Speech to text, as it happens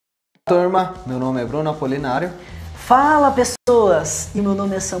Turma, meu nome é Bruno Apolinário. Fala pessoas, e meu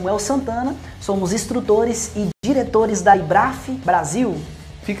nome é Samuel Santana, somos instrutores e diretores da IBRAF Brasil.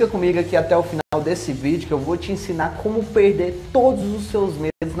 Fica comigo aqui até o final desse vídeo que eu vou te ensinar como perder todos os seus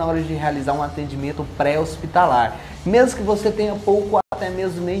medos na hora de realizar um atendimento pré-hospitalar. Mesmo que você tenha pouco ou até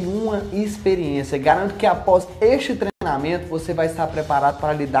mesmo nenhuma experiência, garanto que após este treinamento você vai estar preparado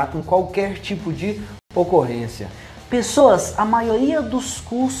para lidar com qualquer tipo de ocorrência. Pessoas, a maioria dos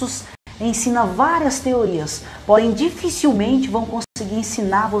cursos ensina várias teorias, porém dificilmente vão conseguir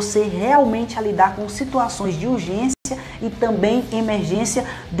ensinar você realmente a lidar com situações de urgência e também emergência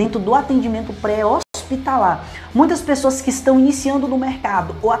dentro do atendimento pré-hospitalar. Muitas pessoas que estão iniciando no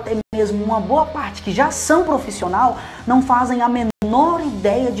mercado, ou até mesmo uma boa parte que já são profissional, não fazem a menor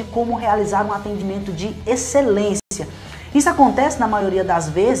ideia de como realizar um atendimento de excelência. Isso acontece na maioria das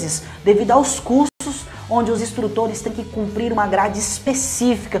vezes devido aos cursos onde os instrutores têm que cumprir uma grade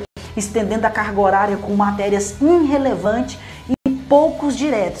específica, estendendo a carga horária com matérias irrelevantes e poucos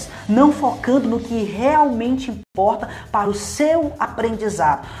diretos, não focando no que realmente importa para o seu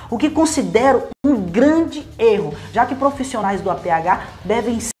aprendizado. O que considero um grande erro, já que profissionais do APH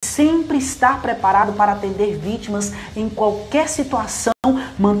devem sempre estar preparados para atender vítimas em qualquer situação,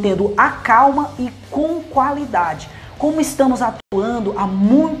 mantendo a calma e com qualidade. Como estamos atuando há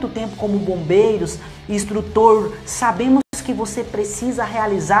muito tempo como bombeiros e instrutor, sabemos que você precisa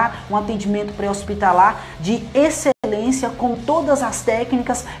realizar um atendimento pré-hospitalar de excelência com todas as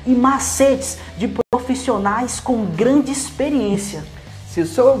técnicas e macetes de profissionais com grande experiência. Se o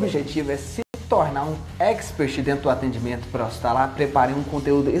seu objetivo é se tornar um expert dentro do atendimento pré-hospitalar, prepare um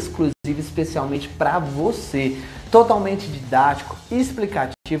conteúdo exclusivo especialmente para você, totalmente didático e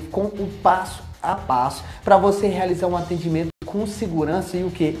explicativo com o passo a passo para você realizar um atendimento com segurança e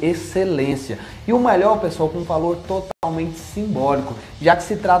o que? Excelência. E o melhor, pessoal, com um valor totalmente simbólico, já que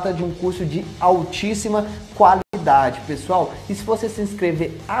se trata de um curso de altíssima qualidade, pessoal. E se você se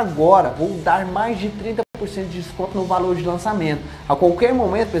inscrever agora, vou dar mais de 30% de desconto no valor de lançamento. A qualquer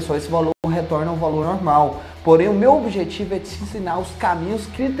momento, pessoal, esse valor retorna ao valor normal. Porém, o meu objetivo é te ensinar os caminhos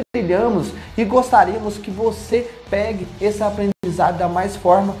que trilhamos e gostaríamos que você pegue esse aprendizado da mais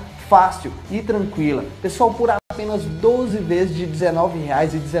forma fácil e tranquila. Pessoal, por apenas 12 vezes de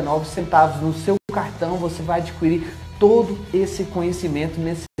R$19,19 no seu cartão, você vai adquirir todo esse conhecimento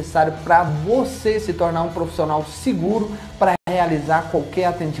necessário para você se tornar um profissional seguro para realizar qualquer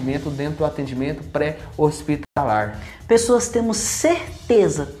atendimento dentro do atendimento pré-hospitalar. Pessoas, temos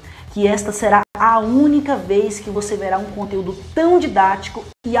certeza que esta será a única vez que você verá um conteúdo tão didático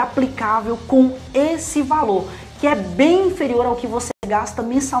e aplicável com esse valor, que é bem inferior ao que você gasta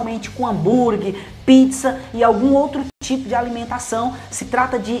mensalmente com hambúrguer, pizza e algum outro tipo de alimentação. Se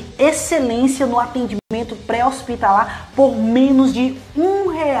trata de excelência no atendimento pré-hospitalar por menos de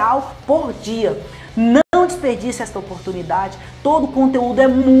R$1 por dia. Não desperdice esta oportunidade, todo o conteúdo é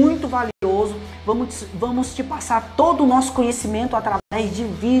muito valioso. Vamos te passar todo o nosso conhecimento através de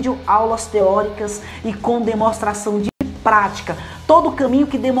vídeo, aulas teóricas e com demonstração de prática. Todo o caminho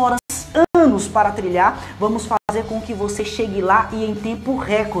que demora anos para trilhar, vamos fazer com que você chegue lá e em tempo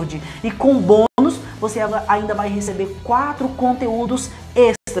recorde. E com bônus, você ainda vai receber 4 conteúdos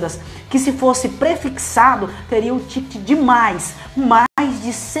extras, que se fosse prefixado, teria o ticket de mais de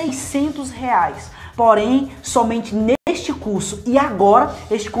R$600. Porém, somente neste curso e agora,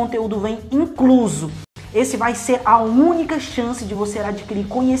 este conteúdo vem incluso. Esse vai ser a única chance de você adquirir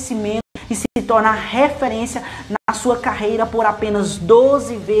conhecimento e se tornar referência na sua carreira por apenas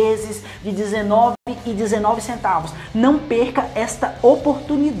 12 vezes de R$19,19. Não perca esta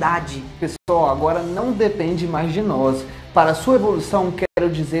oportunidade. Pessoal, agora não depende mais de nós. Para a sua evolução, quero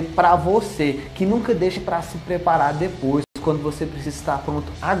dizer para você que nunca deixe para se preparar depois, quando você precisa estar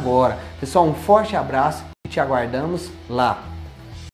pronto agora. Pessoal, um forte abraço e te aguardamos lá.